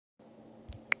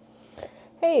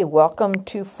Hey, welcome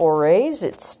to Forays.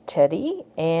 It's Teddy,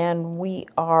 and we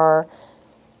are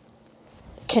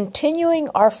continuing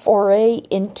our foray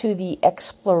into the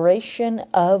exploration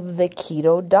of the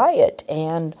keto diet.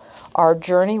 And our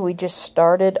journey, we just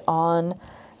started on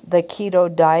the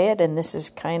keto diet, and this is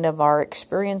kind of our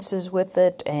experiences with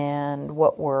it and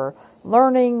what we're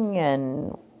learning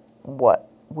and what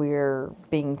we're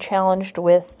being challenged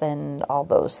with and all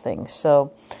those things.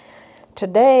 So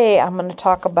today I'm going to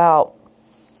talk about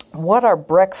what our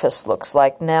breakfast looks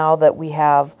like now that we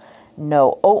have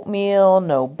no oatmeal,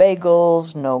 no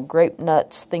bagels, no grape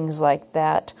nuts, things like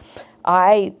that.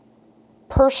 I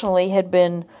personally had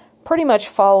been pretty much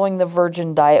following the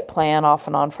Virgin diet plan off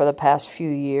and on for the past few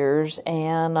years,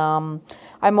 and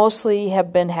I mostly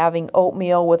have been having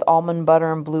oatmeal with almond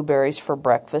butter and blueberries for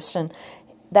breakfast, and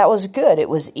that was good. It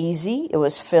was easy, it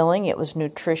was filling, it was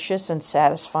nutritious and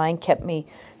satisfying, kept me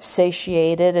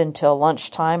satiated until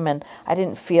lunchtime, and I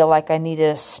didn't feel like I needed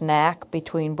a snack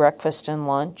between breakfast and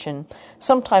lunch. And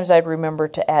sometimes I'd remember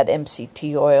to add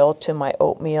MCT oil to my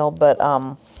oatmeal, but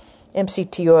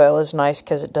MCT oil is nice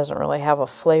because it doesn't really have a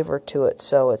flavor to it,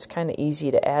 so it's kind of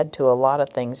easy to add to a lot of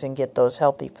things and get those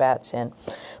healthy fats in.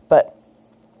 But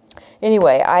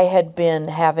anyway, I had been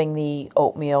having the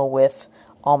oatmeal with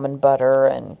almond butter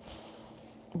and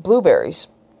blueberries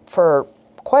for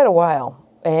quite a while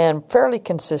and fairly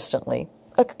consistently.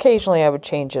 Occasionally I would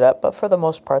change it up, but for the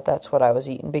most part that's what I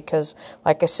was eating because,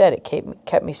 like I said, it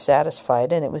kept me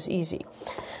satisfied and it was easy.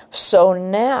 So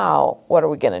now what are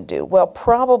we going to do? Well,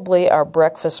 probably our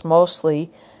breakfast mostly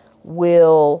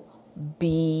will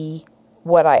be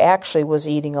what I actually was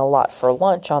eating a lot for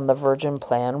lunch on the Virgin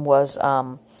plan was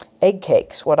egg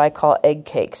cakes, what I call egg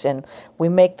cakes. And we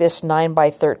make this 9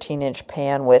 by 13 inch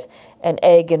pan with an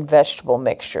egg and vegetable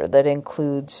mixture that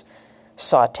includes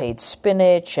sauteed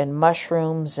spinach and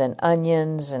mushrooms and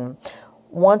onions. And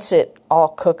once it all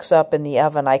cooks up in the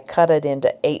oven, I cut it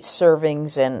into 8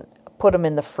 servings and put them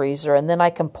in the freezer. And then I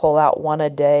can pull out one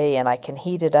a day and I can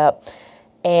heat it up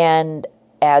and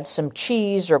add some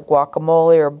cheese or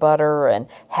guacamole or butter and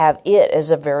have it as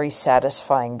a very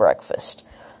satisfying breakfast.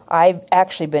 I've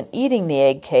actually been eating the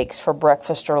egg cakes for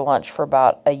breakfast or lunch for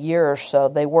about a year or so.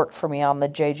 They worked for me on the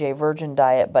JJ Virgin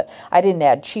diet, but I didn't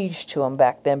add cheese to them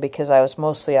back then because I was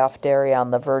mostly off dairy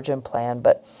on the Virgin plan.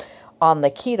 But on the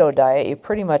keto diet, you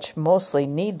pretty much mostly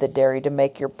need the dairy to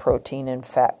make your protein and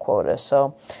fat quota.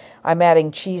 So I'm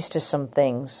adding cheese to some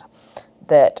things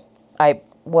that I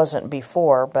wasn't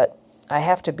before, but I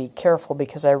have to be careful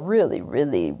because I really,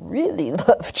 really, really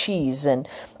love cheese, and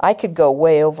I could go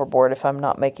way overboard if I'm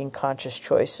not making conscious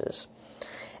choices.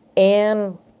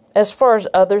 And as far as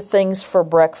other things for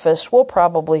breakfast, we'll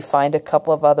probably find a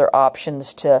couple of other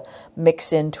options to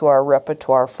mix into our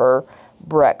repertoire for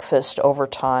breakfast over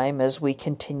time as we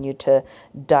continue to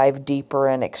dive deeper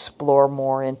and explore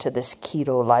more into this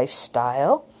keto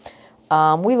lifestyle.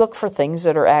 We look for things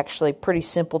that are actually pretty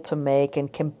simple to make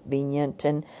and convenient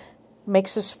and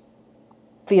makes us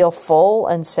feel full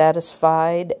and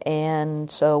satisfied.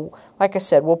 And so, like I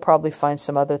said, we'll probably find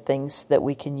some other things that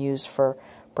we can use for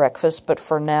breakfast. But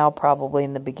for now, probably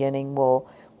in the beginning,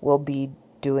 we'll be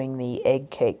doing the egg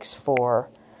cakes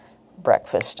for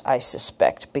breakfast, I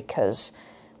suspect, because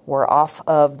we're off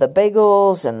of the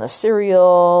bagels and the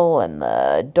cereal and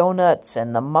the donuts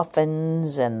and the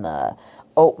muffins and the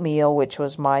oatmeal, which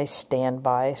was my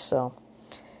standby. So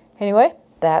anyway,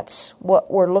 that's what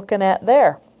we're looking at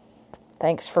there.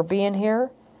 Thanks for being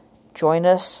here. Join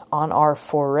us on our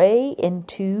foray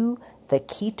into the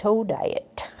keto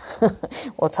diet.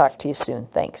 We'll talk to you soon.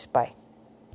 Thanks. Bye.